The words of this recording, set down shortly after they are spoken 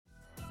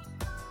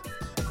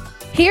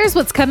Here's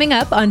what's coming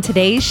up on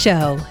today's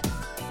show.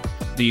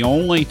 The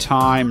only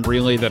time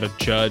really that a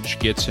judge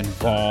gets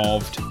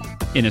involved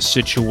in a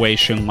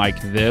situation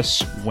like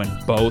this when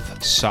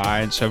both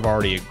sides have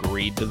already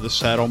agreed to the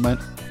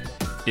settlement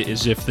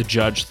is if the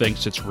judge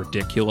thinks it's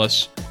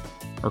ridiculous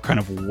or kind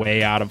of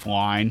way out of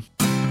line.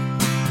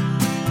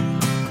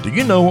 Do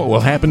you know what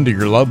will happen to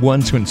your loved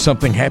ones when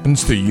something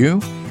happens to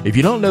you? If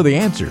you don't know the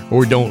answer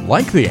or don't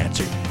like the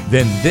answer,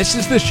 then this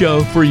is the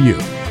show for you.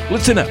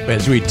 Listen up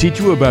as we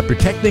teach you about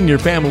protecting your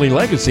family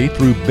legacy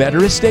through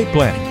better estate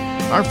planning.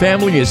 Our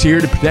family is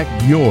here to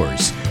protect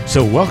yours.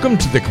 So welcome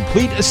to the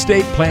Complete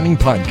Estate Planning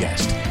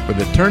Podcast with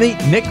attorney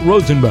Nick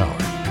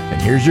Rosenbauer.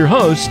 And here's your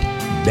host,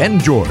 Ben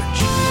George.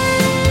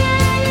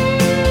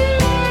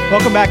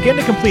 Welcome back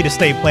into Complete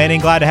Estate Planning.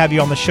 Glad to have you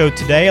on the show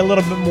today. A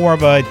little bit more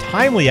of a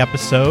timely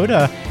episode.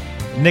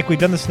 Nick, we've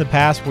done this in the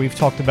past where we've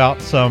talked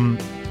about some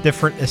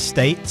different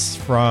estates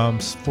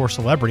for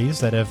celebrities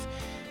that have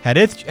had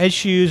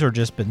issues or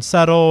just been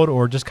settled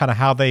or just kind of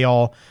how they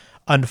all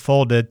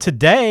unfolded.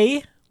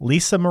 Today,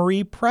 Lisa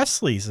Marie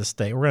Presley's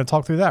estate. We're going to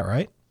talk through that,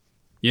 right?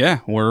 Yeah,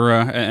 we're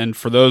and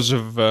for those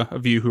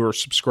of you who are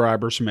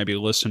subscribers who maybe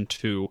listen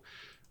to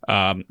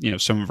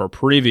some of our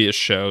previous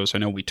shows, I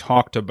know we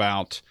talked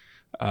about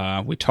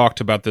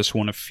this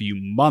one a few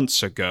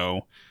months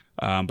ago,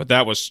 but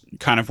that was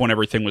kind of when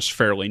everything was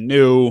fairly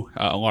new.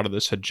 A lot of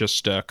this had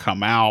just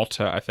come out.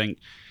 I think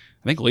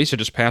Lisa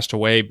just passed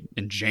away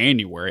in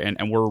January,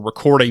 and we're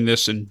recording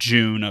this in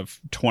June of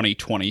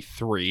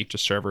 2023,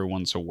 just so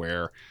everyone's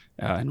aware.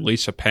 And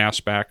Lisa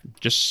passed back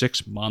just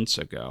 6 months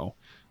ago.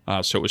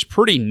 So it was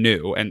pretty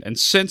new. And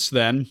since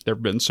then, there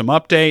have been some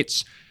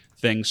updates.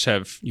 Things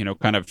have,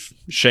 kind of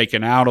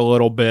shaken out a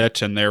little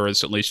bit, and there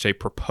is at least a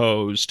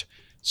proposed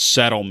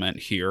settlement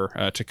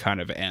here to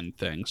kind of end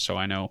things. So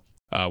I know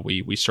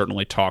we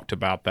certainly talked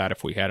about that.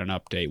 If we had an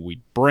update,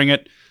 we'd bring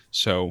it.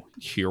 So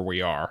here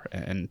we are.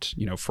 And,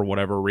 for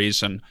whatever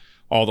reason,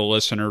 all the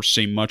listeners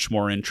seem much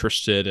more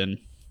interested in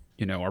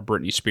our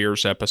Britney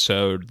Spears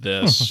episode,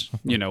 this,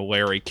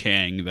 Larry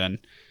King, than,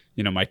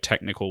 my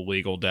technical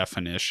legal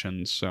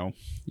definitions. So,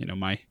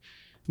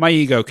 my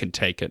ego can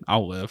take it.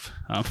 I'll live.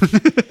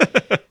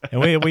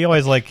 And we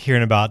always like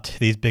hearing about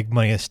these big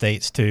money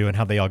estates too and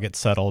how they all get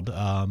settled.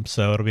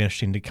 So it'll be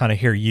interesting to kind of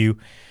hear you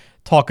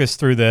talk us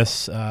through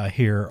this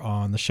here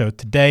on the show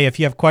today. If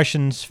you have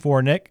questions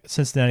for Nick,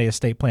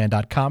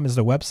 CincinnatiEstatePlan.com is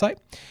the website.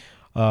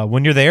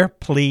 When you're there,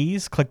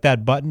 please click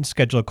that button,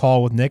 schedule a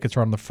call with Nick. It's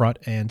right on the front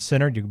and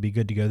center. You'll be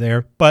good to go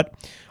there. But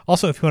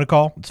also, if you want to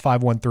call, it's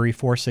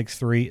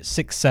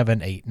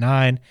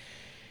 513-463-6789.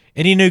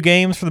 Any new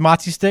games for the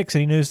Mozzie Sticks?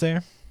 Any news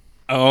there?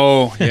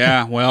 Oh,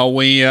 yeah. Well,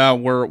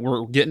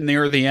 we're getting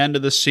near the end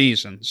of the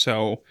season.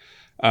 So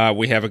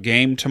we have a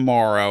game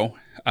tomorrow,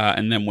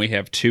 and then we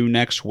have 2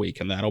 next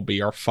week, and that'll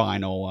be our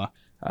final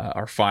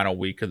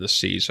week of the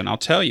season. I'll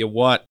tell you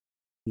what.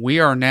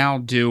 We are now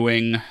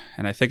doing,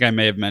 and I think I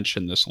may have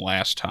mentioned this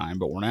last time,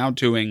 but we're now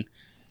doing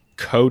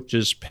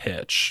Coach's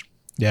Pitch.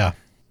 Yeah.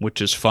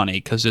 Which is funny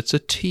because it's a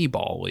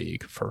T-ball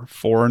league for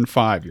 4 and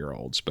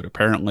 5-year-olds, but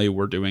apparently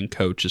we're doing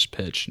Coach's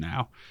Pitch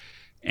now.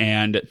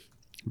 And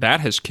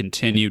that has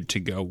continued to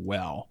go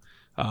well.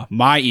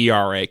 My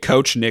ERA,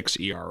 Coach Nick's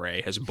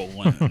ERA, has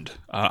ballooned.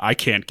 I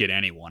can't get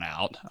anyone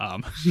out,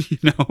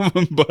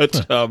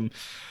 but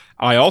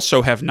I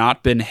also have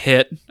not been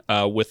hit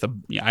I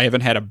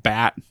haven't had a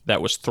bat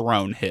that was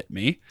thrown hit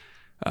me.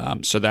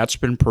 So that's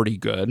been pretty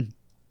good.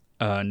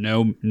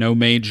 No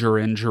major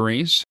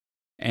injuries.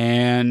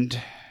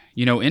 And,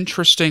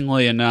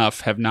 interestingly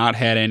enough, have not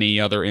had any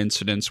other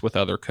incidents with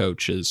other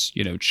coaches,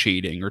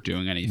 cheating or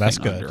doing anything that's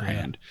good,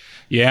 underhand.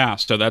 Yeah,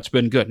 so that's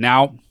been good.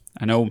 Now,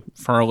 I know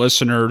for our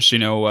listeners,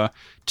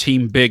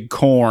 Team Big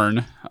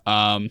Corn,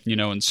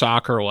 in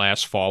soccer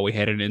last fall, we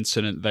had an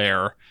incident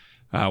there.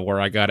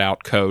 Where I got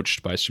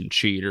out-coached by some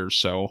cheaters,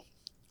 so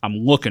I'm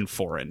looking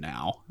for it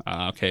now.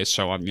 Okay,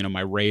 so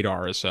my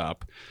radar is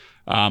up.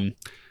 I'll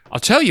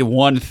tell you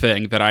one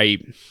thing that I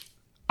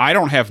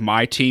don't have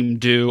my team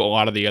do. A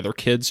lot of the other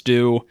kids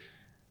do.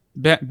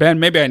 Ben,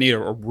 maybe I need a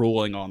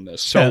ruling on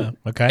this. So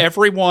okay.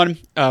 Everyone,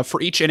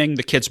 for each inning,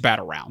 the kids bat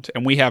around,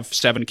 and we have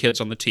 7 kids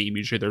on the team.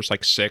 Usually there's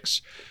like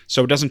 6,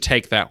 so it doesn't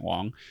take that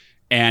long.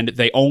 And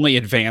they only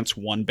advance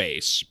 1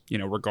 base,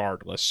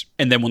 regardless.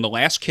 And then when the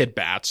last kid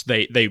bats,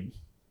 they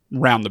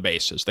round the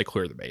bases. They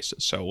clear the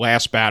bases. So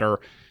last batter,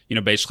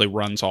 basically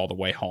runs all the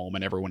way home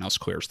and everyone else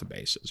clears the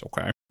bases,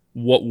 okay?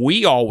 What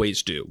we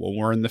always do when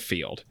we're in the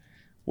field,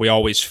 we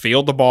always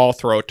field the ball,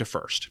 throw it to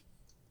first.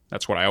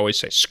 That's what I always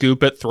say.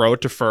 Scoop it, throw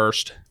it to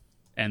first,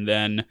 and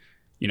then,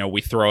 we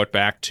throw it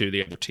back to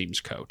the other team's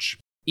coach.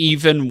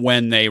 Even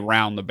when they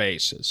round the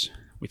bases.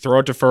 We throw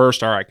it to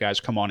first. All right, guys,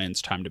 come on in.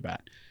 It's time to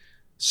bat.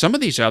 Some of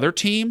these other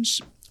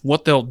teams,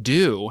 what they'll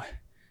do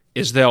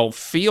is they'll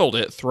field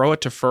it, throw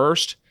it to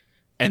first,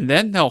 and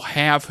then they'll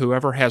have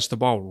whoever has the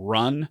ball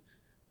run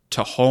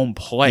to home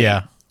plate.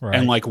 Yeah, right.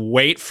 And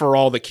wait for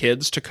all the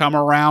kids to come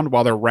around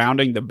while they're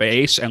rounding the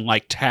base and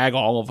tag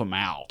all of them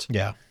out.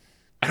 Yeah.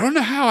 I don't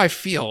know how I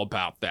feel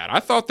about that. I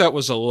thought that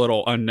was a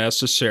little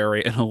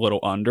unnecessary and a little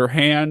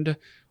underhand,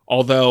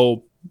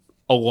 although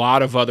a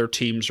lot of other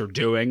teams are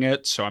doing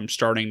it. So I'm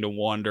starting to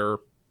wonder,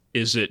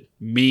 is it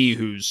me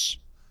who's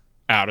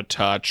out of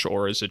touch,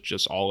 or is it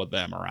just all of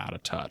them are out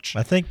of touch?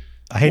 I hate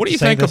what do to you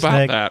say think this, about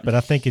Nick, that? but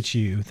I think it's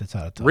you that's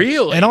out of touch.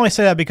 Really? And I only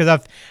say that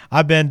because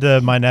I've been to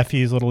my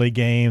nephew's Little League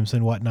games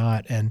and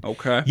whatnot. And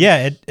Okay.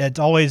 yeah, it's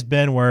always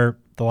been where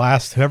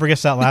whoever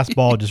gets that last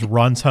ball just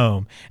runs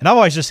home. And I've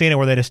always just seen it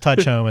where they just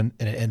touch home and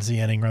it ends the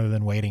inning rather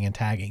than waiting and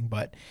tagging.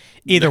 But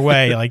either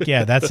way, like,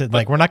 yeah, that's it.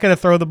 Like, we're not going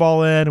to throw the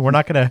ball in. We're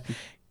not going to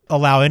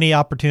allow any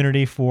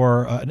opportunity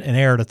for an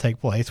error to take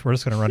place. We're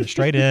just going to run it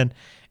straight in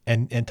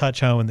and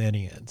touch home and the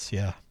inning ends.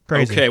 Yeah.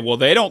 Crazy. Okay, well,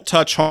 they don't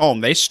touch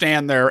home. They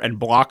stand there and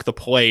block the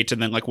plate,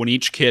 and then, like, when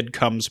each kid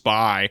comes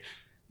by,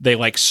 they,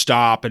 like,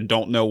 stop and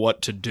don't know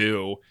what to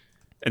do.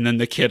 And then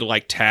the kid,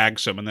 like,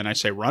 tags them, and then I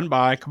say, run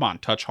by, come on,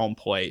 touch home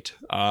plate.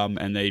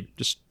 And they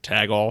just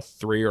tag all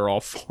 3 or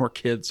all 4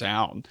 kids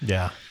out.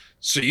 Yeah.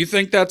 So you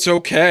think that's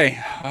okay?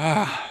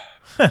 I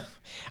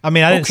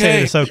mean, I didn't say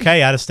Okay. it's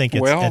okay. I just think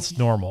Well. it's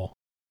normal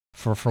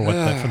for for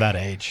that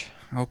age.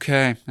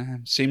 Okay,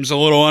 seems a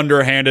little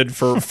underhanded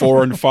for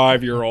 4 and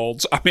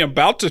 5-year-olds. I mean, I'm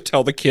about to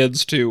tell the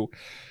kids to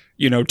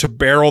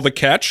barrel the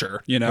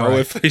catcher, Right.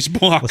 if he's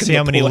blocking Let's see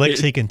how the many plate.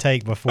 licks he can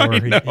take before he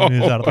moves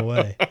out of the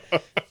way.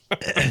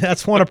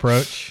 That's one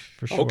approach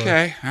for sure.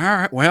 Okay, all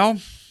right.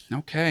 Well,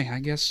 okay. I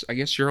guess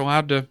you're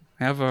allowed to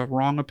have a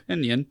wrong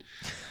opinion.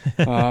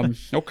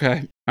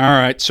 Okay, all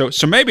right. So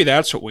maybe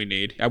that's what we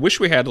need. I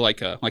wish we had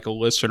like a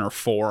listener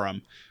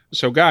forum.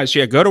 So guys,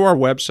 yeah, go to our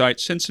website,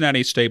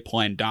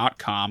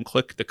 CincinnatiStatePlain.com,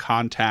 click the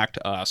Contact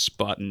Us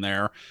button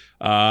there,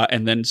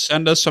 and then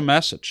send us a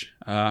message.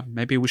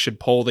 Maybe we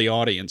should poll the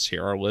audience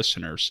here, our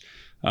listeners.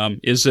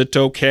 Is it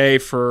okay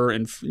for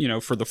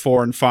the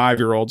 4 and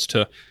 5-year-olds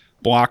to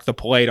block the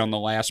plate on the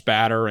last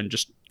batter and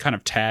just kind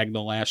of tag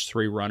the last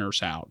 3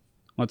 runners out?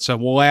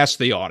 We'll ask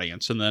the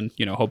audience, and then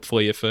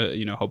hopefully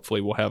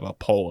hopefully we'll have a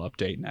poll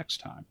update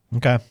next time.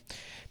 Okay.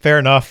 Fair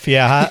enough.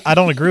 Yeah, I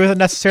don't agree with it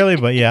necessarily,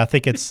 but yeah, I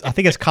think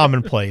it's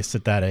commonplace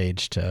at that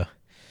age to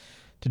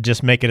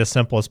just make it as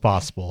simple as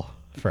possible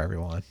for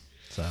everyone.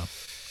 So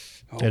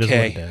it is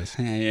what it is.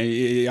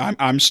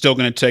 I'm still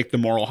going to take the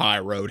moral high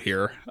road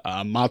here.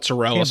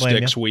 Mozzarella Can't blame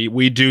sticks.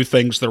 We do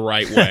things the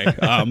right way.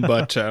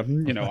 But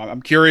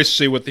I'm curious to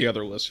see what the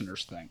other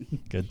listeners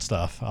think. Good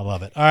stuff. I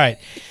love it. All right.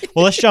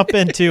 Well, let's jump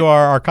into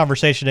our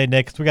conversation today,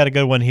 Nick, 'cause we got a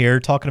good one here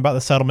talking about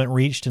the settlement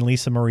reached in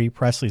Lisa Marie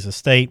Presley's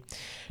estate.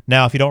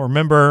 Now, if you don't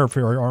remember, if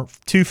you aren't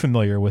too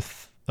familiar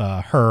with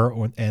her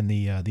and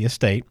the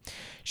estate,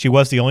 she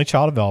was the only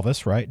child of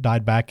Elvis, right?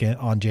 Died back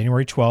on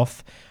January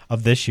 12th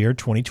of this year,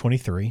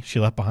 2023.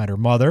 She left behind her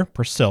mother,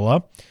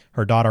 Priscilla,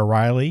 her daughter,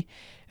 Riley,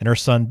 and her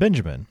son,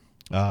 Benjamin.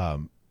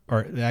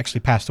 Or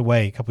actually passed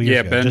away a couple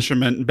years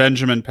ago.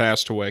 Benjamin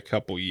passed away a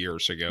couple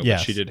years ago,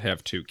 Yes. but she did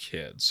have 2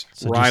 kids.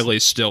 So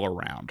Riley's still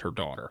around, her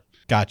daughter.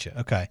 Gotcha.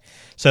 Okay.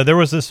 So there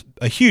was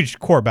a huge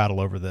court battle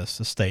over this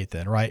estate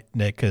then, right,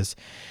 Nick? Because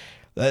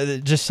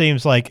it just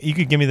seems like you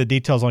could give me the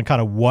details on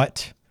kind of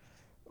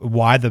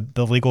why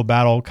the legal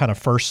battle kind of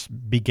first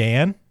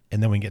began,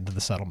 and then we can get into the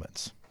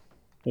settlements.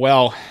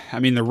 Well, I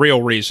mean, the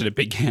real reason it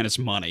began is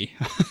money.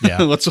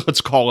 Yeah.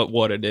 let's call it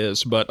what it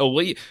is. But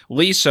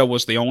Lisa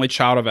was the only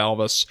child of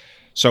Elvis.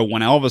 So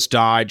when Elvis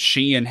died,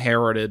 she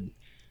inherited,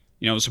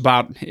 it was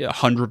about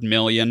 $100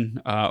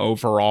 million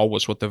overall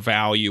was what the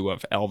value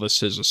of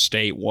Elvis's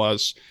estate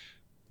was.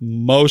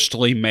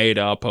 Mostly made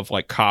up of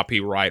like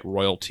copyright,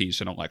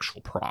 royalties, and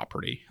intellectual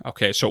property.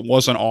 Okay, so it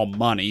wasn't all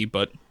money,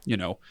 but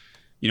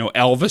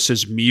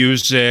Elvis's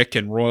music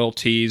and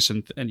royalties,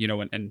 and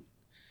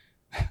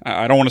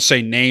I don't want to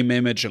say name,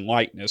 image, and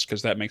likeness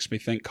because that makes me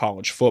think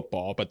college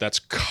football, but that's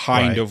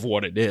kind of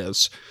what it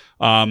is.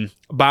 About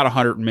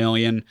 $100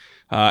 million,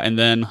 and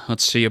then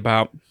let's see in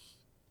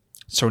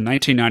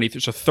 1993,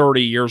 so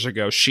 30 years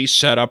ago, she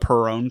set up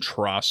her own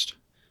trust,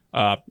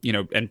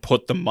 and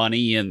put the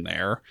money in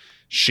there.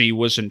 She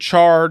was in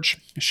charge.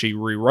 She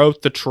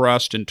rewrote the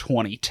trust in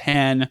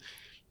 2010,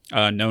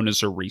 known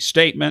as a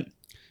restatement.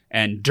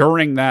 And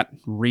during that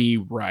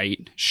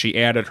rewrite, she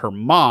added her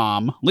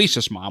mom,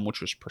 Lisa's mom, which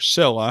was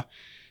Priscilla,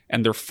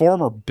 and their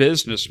former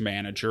business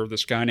manager,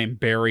 this guy named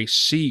Barry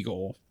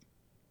Siegel,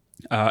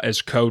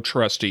 as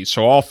co-trustees.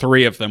 So all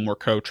 3 of them were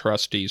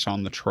co-trustees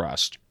on the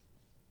trust.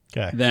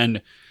 Okay.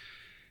 Then,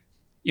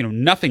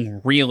 nothing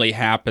really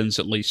happens,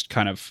 at least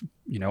kind of,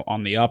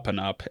 on the up and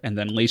up. And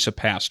then Lisa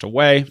passed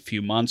away a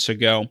few months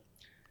ago.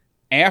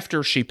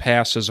 After she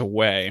passes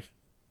away,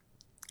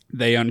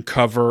 they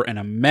uncover an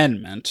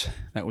amendment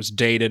that was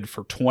dated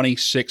for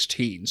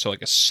 2016. So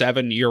like a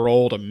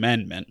 7-year-old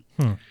amendment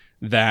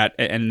that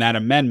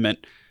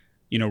amendment,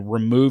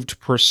 removed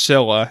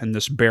Priscilla and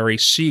this Barry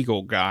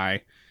Siegel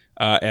guy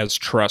as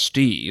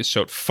trustees.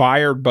 So it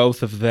fired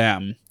both of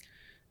them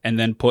and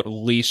then put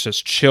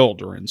Lisa's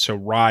children, so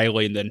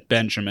Riley and then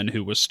Benjamin,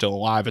 who was still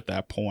alive at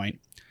that point,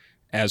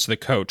 as the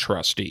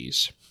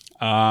co-trustees.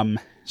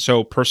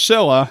 So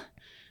Priscilla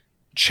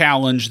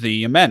challenged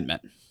the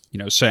amendment.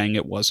 saying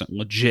it wasn't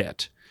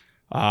legit.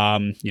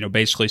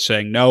 Basically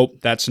saying, nope,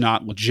 that's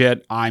not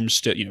legit. I'm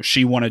still,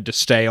 she wanted to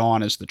stay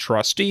on as the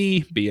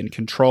trustee, be in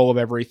control of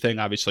everything.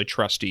 Obviously,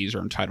 trustees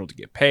are entitled to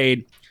get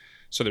paid.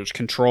 So there's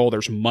control,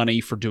 there's money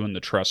for doing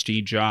the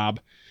trustee job.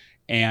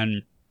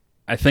 And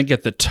I think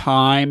at the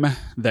time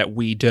that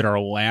we did our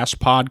last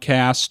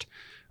podcast,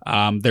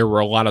 there were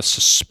a lot of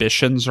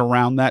suspicions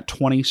around that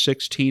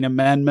 2016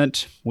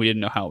 amendment. We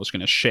didn't know how it was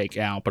going to shake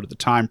out, but at the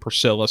time,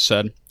 Priscilla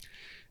said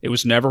it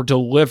was never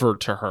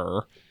delivered to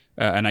her.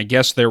 And I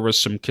guess there was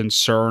some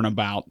concern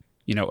about,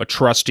 a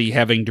trustee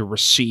having to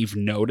receive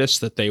notice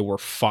that they were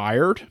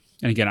fired.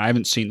 And again, I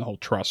haven't seen the whole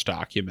trust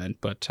document,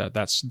 but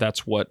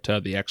that's what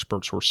the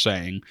experts were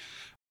saying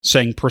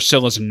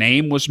Priscilla's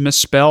name was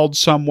misspelled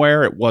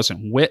somewhere. It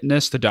wasn't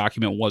witnessed. The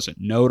document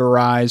wasn't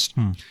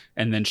notarized.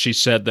 And then she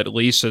said that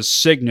Lisa's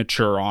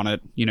signature on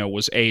it,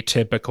 was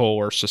atypical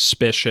or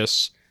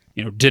suspicious,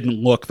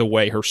 didn't look the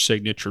way her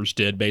signatures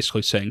did,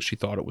 basically saying she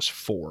thought it was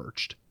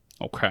forged.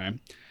 Okay.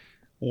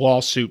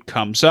 Lawsuit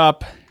comes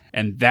up,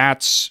 and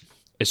that's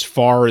as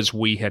far as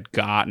we had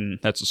gotten.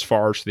 That's as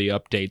far as the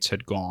updates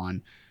had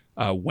gone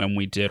when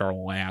we did our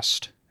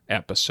last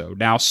episode.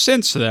 Now,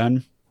 since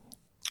then,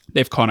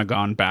 they've kind of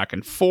gone back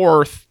and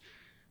forth,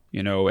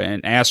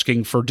 and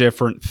asking for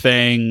different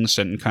things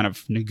and kind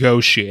of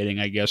negotiating,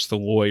 I guess the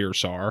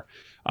lawyers are,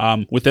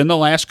 within the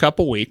last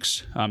couple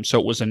weeks. So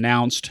it was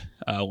announced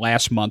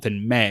last month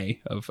in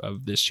May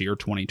of this year,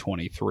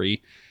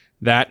 2023,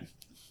 that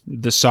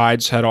the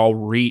sides had all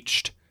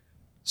reached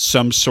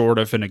some sort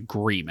of an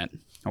agreement.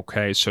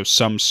 Okay, so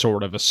some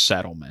sort of a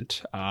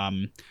settlement,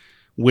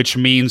 which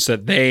means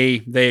that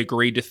they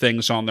agreed to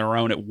things on their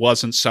own. It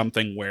wasn't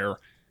something where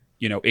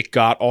it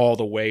got all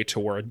the way to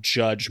where a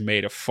judge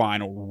made a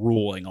final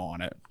ruling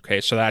on it.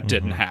 Okay, so that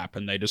didn't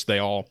happen. They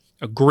all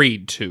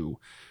agreed to,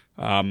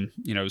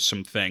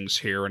 some things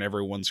here, and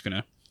everyone's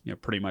going to,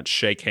 pretty much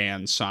shake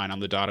hands, sign on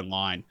the dotted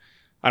line.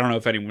 I don't know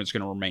if anyone's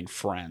going to remain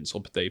friends,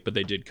 but they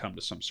did come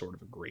to some sort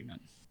of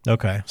agreement.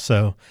 Okay,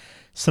 so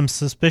some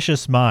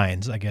suspicious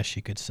minds, I guess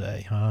you could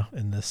say, huh?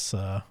 In this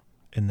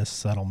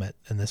settlement,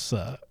 in this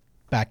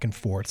back and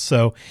forth.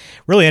 So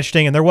really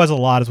interesting. And there was a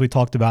lot, as we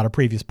talked about a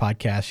previous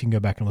podcast. You can go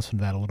back and listen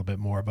to that a little bit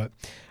more, but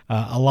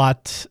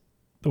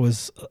there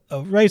was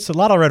raised a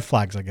lot of red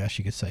flags, I guess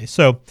you could say.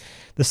 So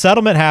the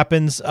settlement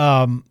happens.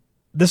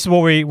 This is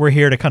what we're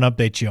here to kind of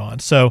update you on.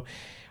 So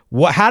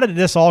how did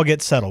this all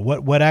get settled?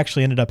 What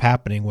actually ended up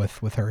happening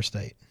with her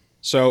estate?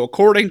 So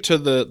according to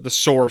the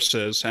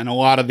sources, and a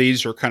lot of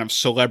these are kind of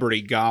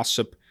celebrity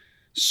gossip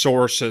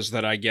sources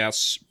that I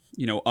guess,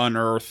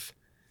 unearth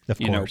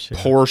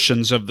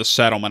portions of the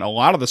settlement. A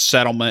lot of the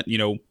settlement,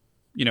 in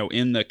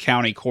the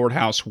county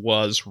courthouse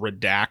was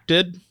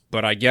redacted,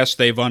 but I guess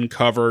they've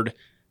uncovered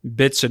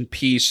bits and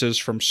pieces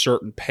from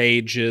certain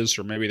pages,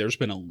 or maybe there's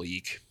been a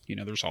leak.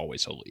 There's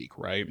always a leak,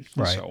 right?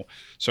 Right.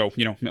 So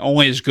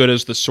only as good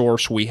as the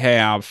source we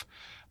have.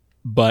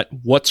 But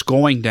what's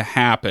going to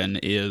happen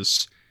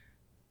is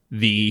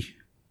the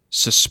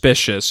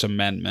suspicious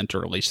amendment,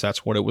 or at least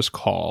that's what it was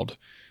called,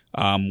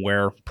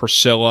 where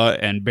Priscilla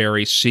and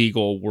Barry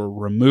Siegel were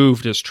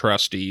removed as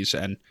trustees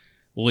and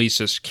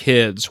Lisa's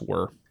kids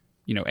were,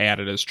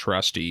 added as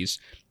trustees.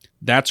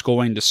 That's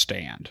going to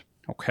stand.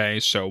 Okay,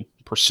 so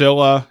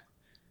Priscilla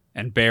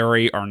and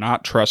Barry are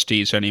not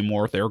trustees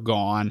anymore. They're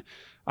gone.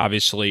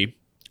 Obviously,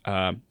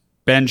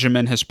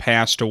 Benjamin has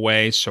passed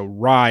away, so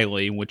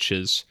Riley, which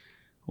is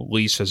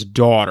Lisa's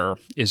daughter,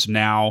 is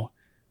now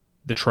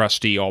the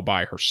trustee all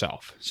by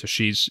herself. So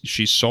she's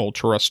sole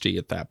trustee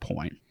at that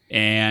point.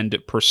 And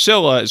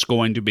Priscilla is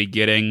going to be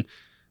getting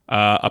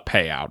a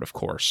payout, of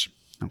course.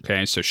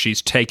 Okay, so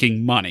she's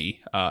taking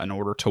money in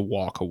order to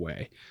walk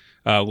away.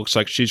 Looks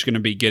like she's going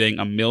to be getting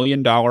 $1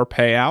 million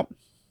payout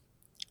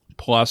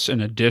plus an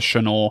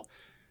additional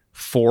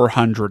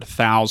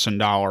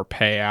 $400,000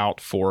 payout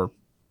for,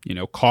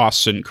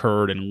 costs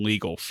incurred and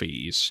legal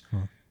fees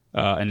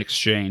in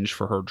exchange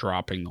for her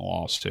dropping the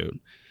lawsuit.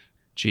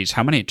 Geez,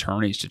 how many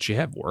attorneys did she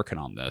have working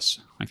on this?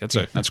 Like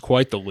that's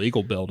quite the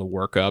legal bill to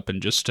work up in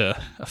just a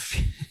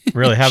few.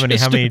 Really, how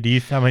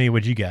many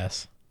would you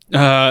guess?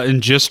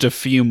 In just a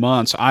few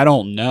months, I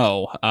don't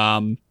know.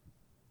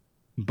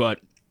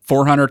 But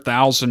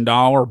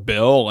 $400,000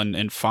 bill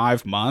in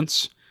 5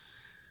 months.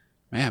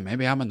 Man,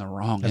 maybe I'm in the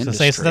wrong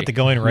industry. Is that the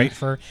going rate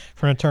for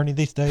an attorney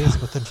these days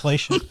with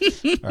inflation?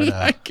 Or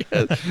no?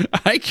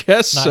 I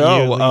guess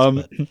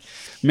so.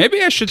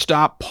 Maybe I should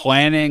stop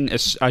planning.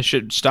 I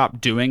should stop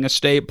doing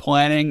estate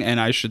planning, and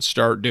I should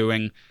start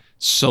doing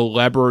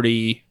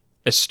celebrity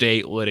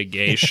estate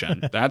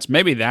litigation. That's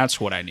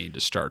what I need to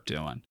start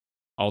doing.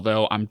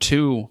 Although I'm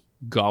too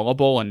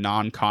gullible and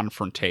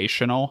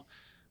non-confrontational.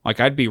 Like,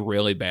 I'd be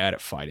really bad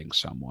at fighting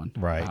someone.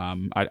 Right.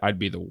 I'd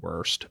be the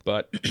worst.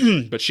 But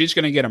she's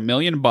going to get $1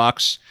 million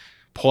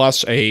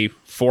plus a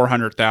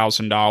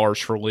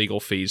 $400,000 for legal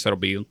fees. That'll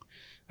be,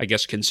 I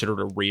guess, considered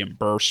a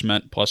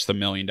reimbursement plus the $1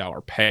 million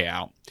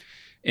payout.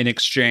 In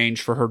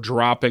exchange for her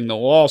dropping the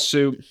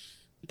lawsuit,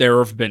 there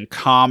have been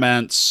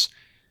comments,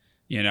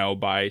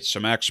 by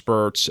some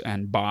experts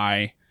and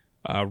by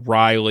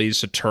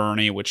Riley's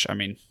attorney, which, I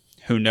mean,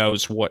 who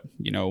knows what,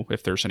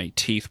 if there's any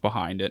teeth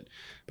behind it.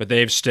 But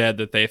they've said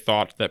that they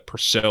thought that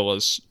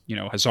Priscilla's,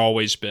 has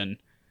always been,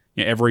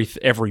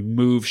 every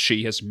move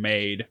she has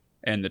made,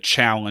 and the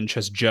challenge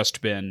has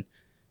just been,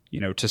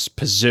 to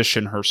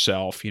position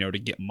herself, to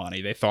get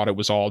money. They thought it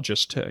was all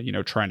just,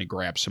 trying to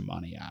grab some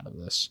money out of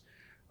this,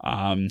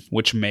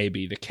 which may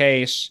be the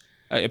case.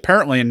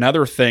 Apparently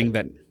another thing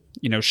that,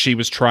 she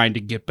was trying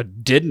to get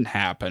but didn't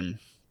happen.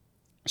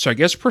 So I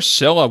guess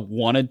Priscilla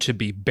wanted to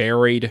be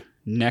buried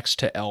next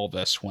to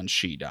Elvis when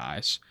she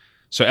dies.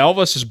 So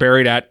Elvis is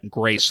buried at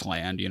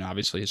Graceland,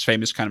 obviously his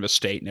famous kind of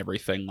estate and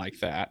everything like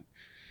that.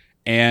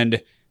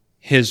 And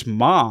his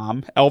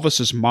mom,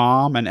 Elvis's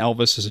mom and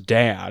Elvis's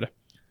dad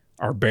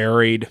are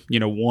buried,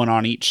 one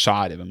on each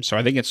side of him. So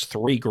I think it's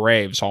 3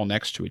 graves all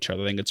next to each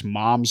other. I think it's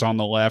mom's on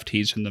the left,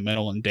 he's in the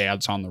middle, and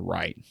dad's on the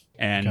right.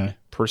 And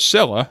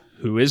Priscilla,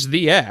 who is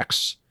the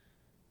ex,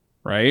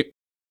 right,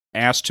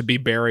 asked to be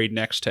buried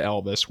next to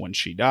Elvis when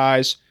she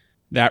dies.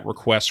 That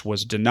request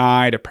was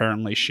denied.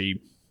 Apparently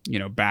she,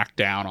 backed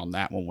down on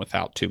that one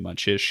without too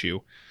much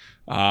issue.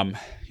 I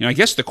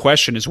guess the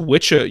question is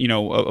which,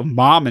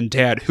 mom and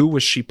dad, who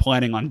was she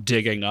planning on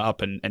digging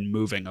up and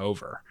moving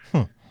over?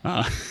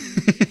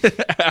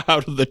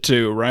 Out of the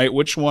two, right?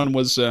 Which one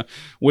was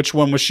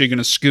she going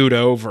to scoot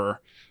over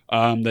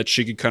that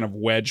she could kind of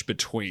wedge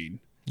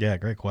between? Yeah,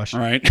 great question.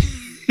 Right.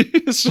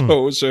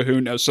 So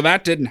who knows? So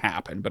that didn't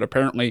happen, but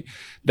apparently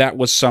that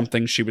was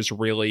something she was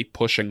really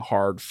pushing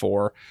hard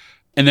for.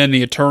 And then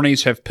the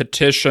attorneys have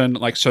petitioned,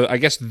 so I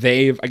guess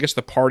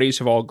the parties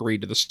have all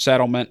agreed to the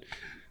settlement,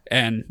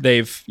 and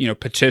they've,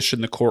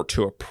 petitioned the court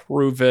to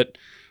approve it.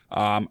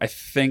 I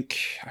think,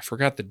 I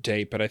forgot the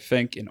date, but I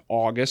think in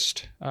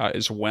August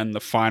is when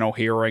the final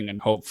hearing,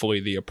 and hopefully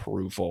the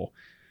approval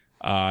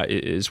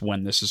is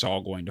when this is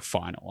all going to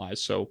finalize.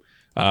 So,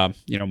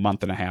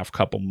 month and a half,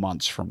 couple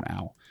months from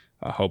now,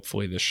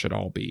 hopefully this should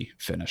all be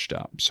finished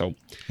up. So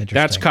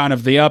that's kind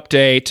of the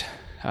update.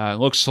 It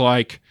looks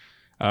like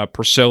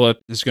Priscilla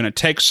is going to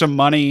take some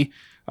money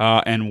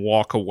and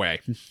walk away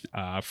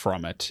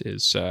from it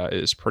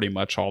is pretty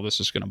much all this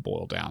is going to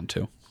boil down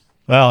to.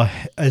 Well,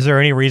 is there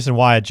any reason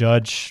why a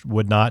judge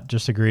would not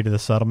just agree to the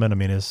settlement? I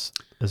mean, is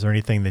there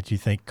anything that you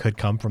think could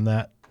come from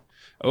that?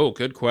 Oh,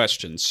 good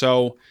question.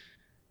 So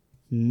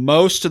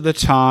most of the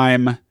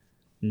time,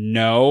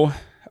 no.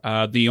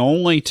 The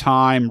only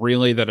time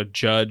really that a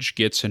judge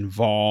gets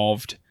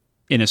involved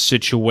in a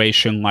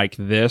situation like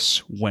this,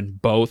 when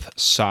both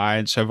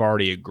sides have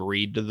already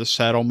agreed to the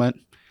settlement,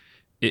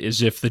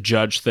 is if the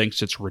judge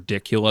thinks it's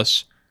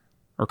ridiculous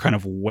or kind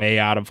of way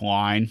out of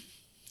line.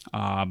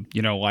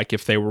 Like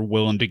if they were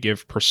willing to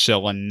give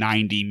Priscilla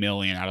 $90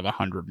 million out of the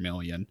 $100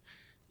 million,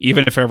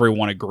 even if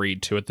everyone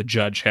agreed to it, the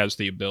judge has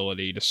the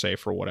ability to say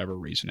for whatever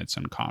reason it's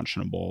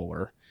unconscionable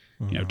or,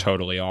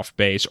 totally off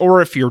base.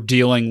 Or if you're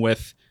dealing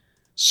with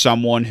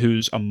someone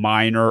who's a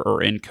minor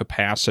or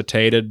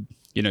incapacitated,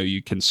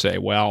 you can say,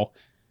 well,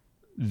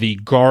 the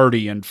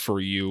guardian for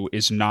you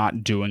is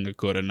not doing a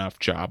good enough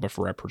job of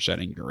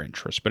representing your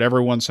interests. But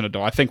everyone's an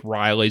adult. I think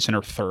Riley's in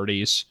her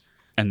 30s.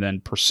 And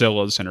then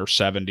Priscilla's in her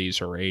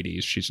 70s or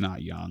 80s. She's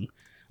not young.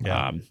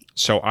 Yeah.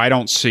 So I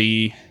don't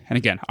see, and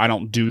again, I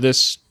don't do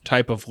this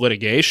type of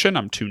litigation.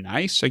 I'm too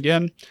nice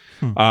again.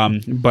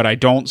 But I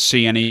don't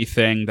see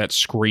anything that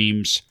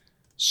screams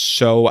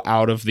so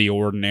out of the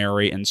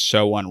ordinary and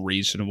so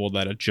unreasonable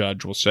that a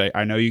judge will say,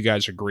 I know you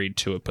guys agreed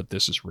to it, but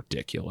this is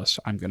ridiculous.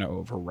 I'm going to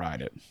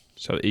override it.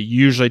 So it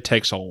usually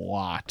takes a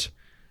lot.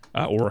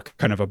 Or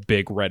kind of a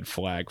big red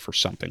flag for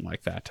something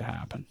like that to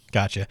happen.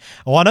 Gotcha.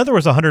 Well, I know there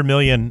was $100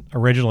 million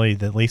originally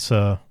that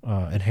Lisa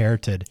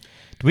inherited.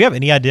 Do we have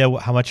any idea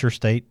how much her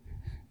estate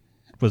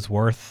was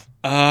worth?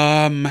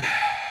 Because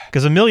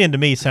 $1 million to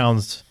me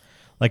sounds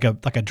like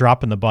a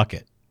drop in the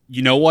bucket.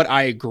 You know what?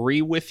 I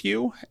agree with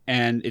you,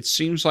 and it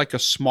seems like a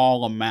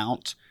small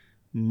amount.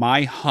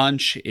 My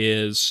hunch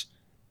is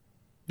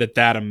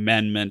that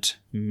amendment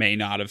may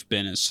not have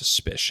been as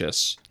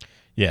suspicious.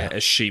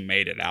 As she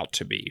made it out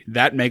to be.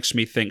 That makes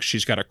me think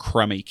she's got a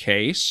crummy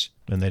case.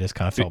 And they just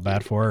kind of felt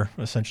bad for her,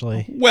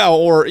 essentially. Well,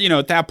 or,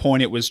 at that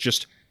point it was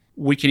just,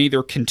 we can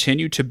either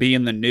continue to be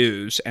in the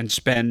news and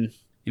spend,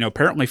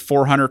 apparently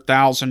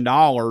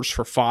 $400,000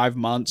 for 5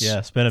 months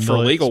for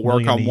legal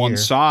work on one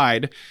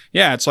side.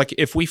 Yeah, it's like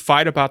if we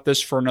fight about this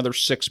for another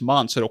 6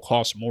 months, it'll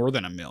cost more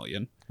than $1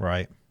 million.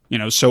 Right.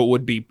 So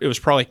it was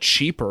probably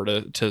cheaper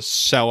to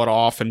sell it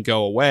off and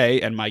go away.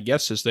 And my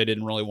guess is they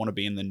didn't really want to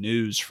be in the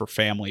news for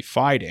family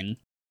fighting,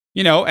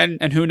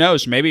 and who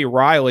knows, maybe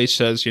Riley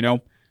says,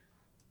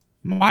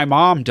 my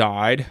mom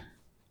died.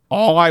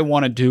 All I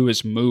want to do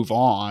is move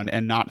on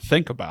and not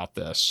think about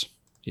this.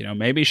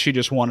 Maybe she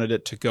just wanted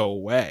it to go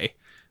away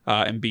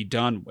and be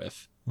done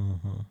with.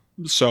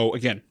 Mm-hmm. So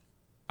again,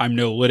 I'm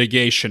no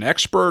litigation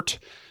expert,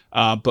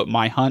 but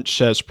my hunch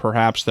says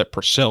perhaps that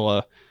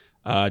Priscilla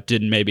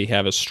didn't maybe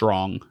have as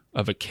strong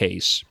of a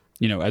case,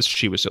 as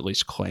she was at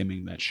least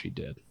claiming that she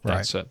did.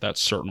 Right.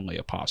 That's certainly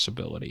a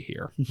possibility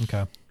here.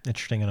 Okay.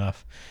 Interesting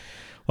enough.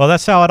 Well,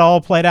 that's how it all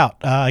played out.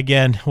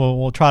 Again,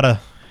 we'll try to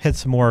hit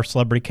some more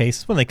celebrity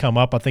cases when they come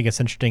up. I think it's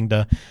interesting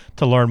to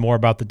learn more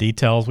about the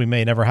details. We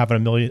may never have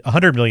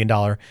 $100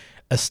 million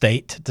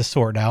estate to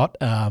sort out,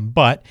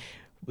 but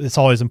it's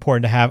always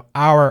important to have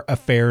our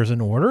affairs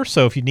in order.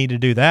 So if you need to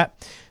do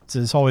that,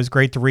 it's always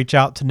great to reach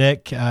out to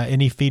Nick.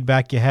 Any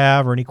feedback you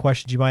have or any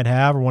questions you might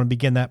have or want to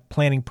begin that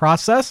planning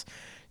process,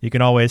 you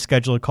can always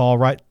schedule a call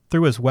right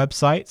through his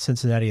website,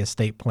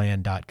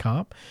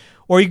 CincinnatiEstatePlan.com.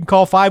 Or you can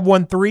call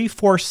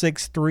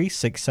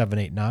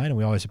 513-463-6789. And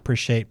we always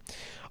appreciate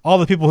all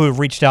the people who have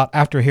reached out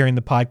after hearing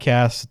the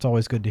podcast. It's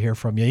always good to hear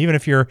from you. Even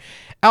if you're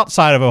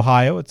outside of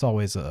Ohio, it's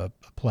always a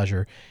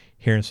pleasure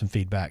hearing some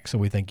feedback. So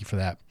we thank you for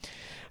that.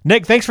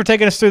 Nick, thanks for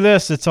taking us through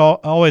this. It's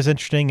always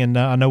interesting, and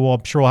I know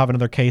I'm sure we'll have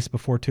another case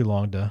before too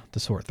long to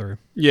sort through.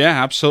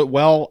 Yeah, absolutely.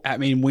 Well, I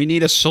mean, we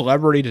need a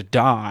celebrity to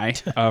die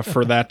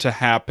for that to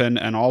happen,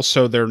 and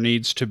also there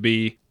needs to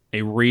be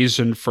a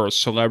reason for a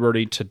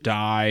celebrity to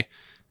die.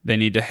 They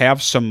need to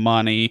have some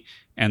money,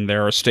 and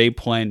their estate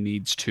plan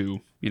needs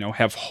to,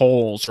 have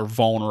holes or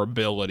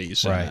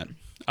vulnerabilities in it.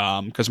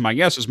 Because my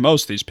guess is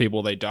most of these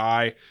people, they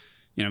die,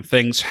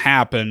 things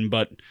happen,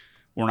 but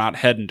we're not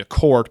heading to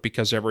court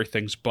because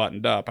everything's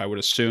buttoned up. I would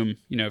assume,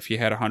 if you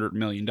had $100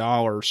 million,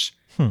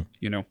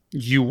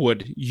 you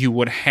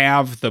would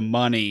have the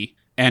money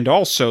and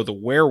also the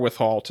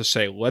wherewithal to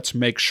say, let's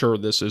make sure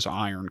this is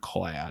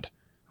ironclad.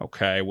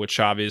 Okay. Which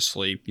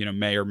obviously,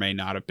 may or may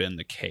not have been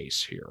the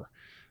case here.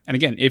 And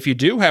again, if you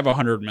do have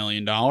 $100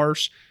 million,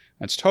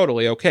 that's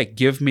totally okay.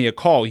 Give me a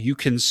call. You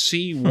can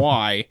see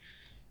why,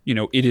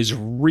 it is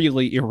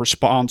really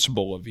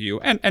irresponsible of you.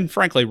 And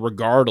frankly,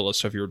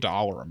 regardless of your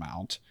dollar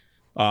amount,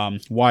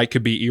 why it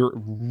could be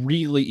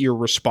really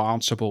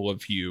irresponsible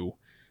of you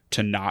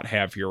to not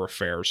have your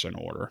affairs in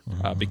order,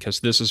 because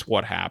this is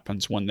what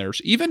happens when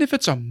even if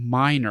it's a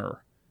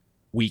minor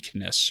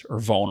weakness or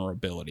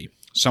vulnerability.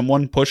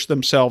 Someone pushed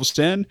themselves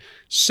in,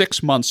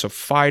 6 months of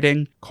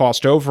fighting,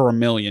 cost over $1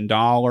 million,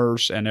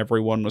 and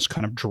everyone was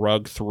kind of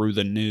drugged through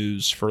the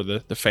news for the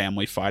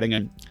family fighting.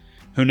 And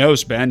who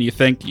knows, Ben? You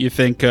think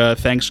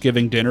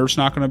Thanksgiving dinner's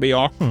not going to be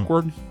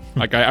awkward?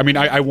 Like,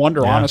 I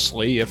wonder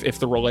honestly if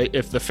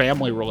the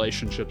family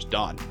relationship's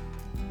done,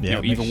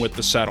 even with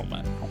the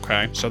settlement.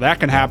 Okay, so that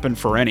can happen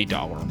for any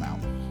dollar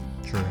amount.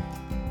 True.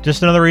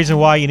 Just another reason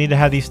why you need to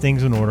have these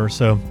things in order.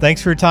 So,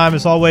 thanks for your time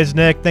as always,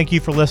 Nick. Thank you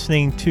for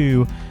listening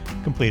to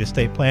Complete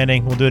Estate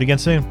Planning. We'll do it again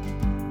soon.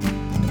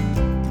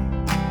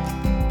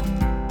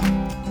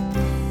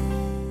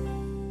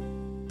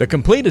 The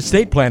Complete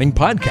Estate Planning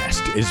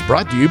Podcast is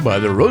brought to you by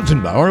the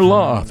Rosenbauer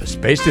Law Office,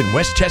 based in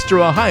Westchester,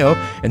 Ohio,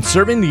 and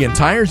serving the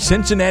entire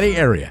Cincinnati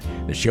area.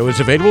 The show is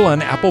available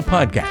on Apple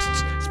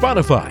Podcasts,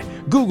 Spotify,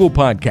 Google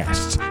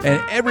Podcasts,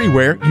 and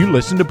everywhere you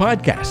listen to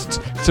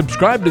podcasts.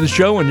 Subscribe to the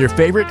show on your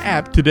favorite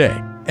app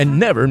today and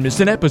never miss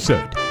an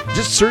episode.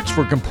 Just search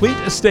for Complete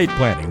Estate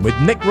Planning with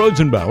Nick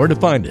Rosenbauer to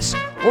find us,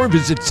 or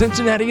visit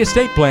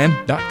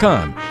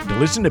CincinnatiEstatePlan.com to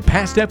listen to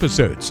past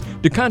episodes,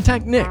 to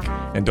contact Nick,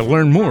 and to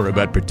learn more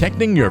about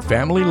protecting your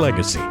family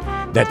legacy.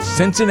 That's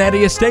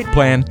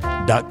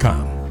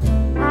CincinnatiEstatePlan.com.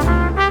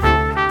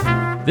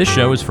 This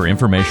show is for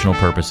informational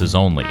purposes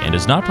only and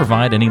does not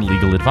provide any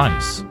legal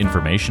advice.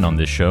 Information on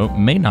this show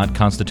may not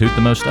constitute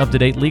the most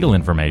up-to-date legal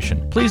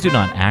information. Please do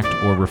not act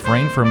or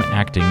refrain from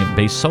acting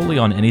based solely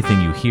on anything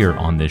you hear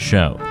on this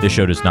show. This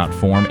show does not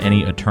form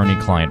any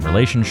attorney-client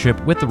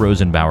relationship with the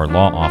Rosenbauer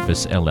Law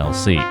Office,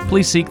 LLC.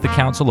 Please seek the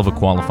counsel of a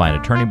qualified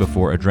attorney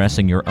before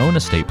addressing your own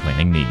estate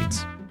planning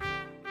needs.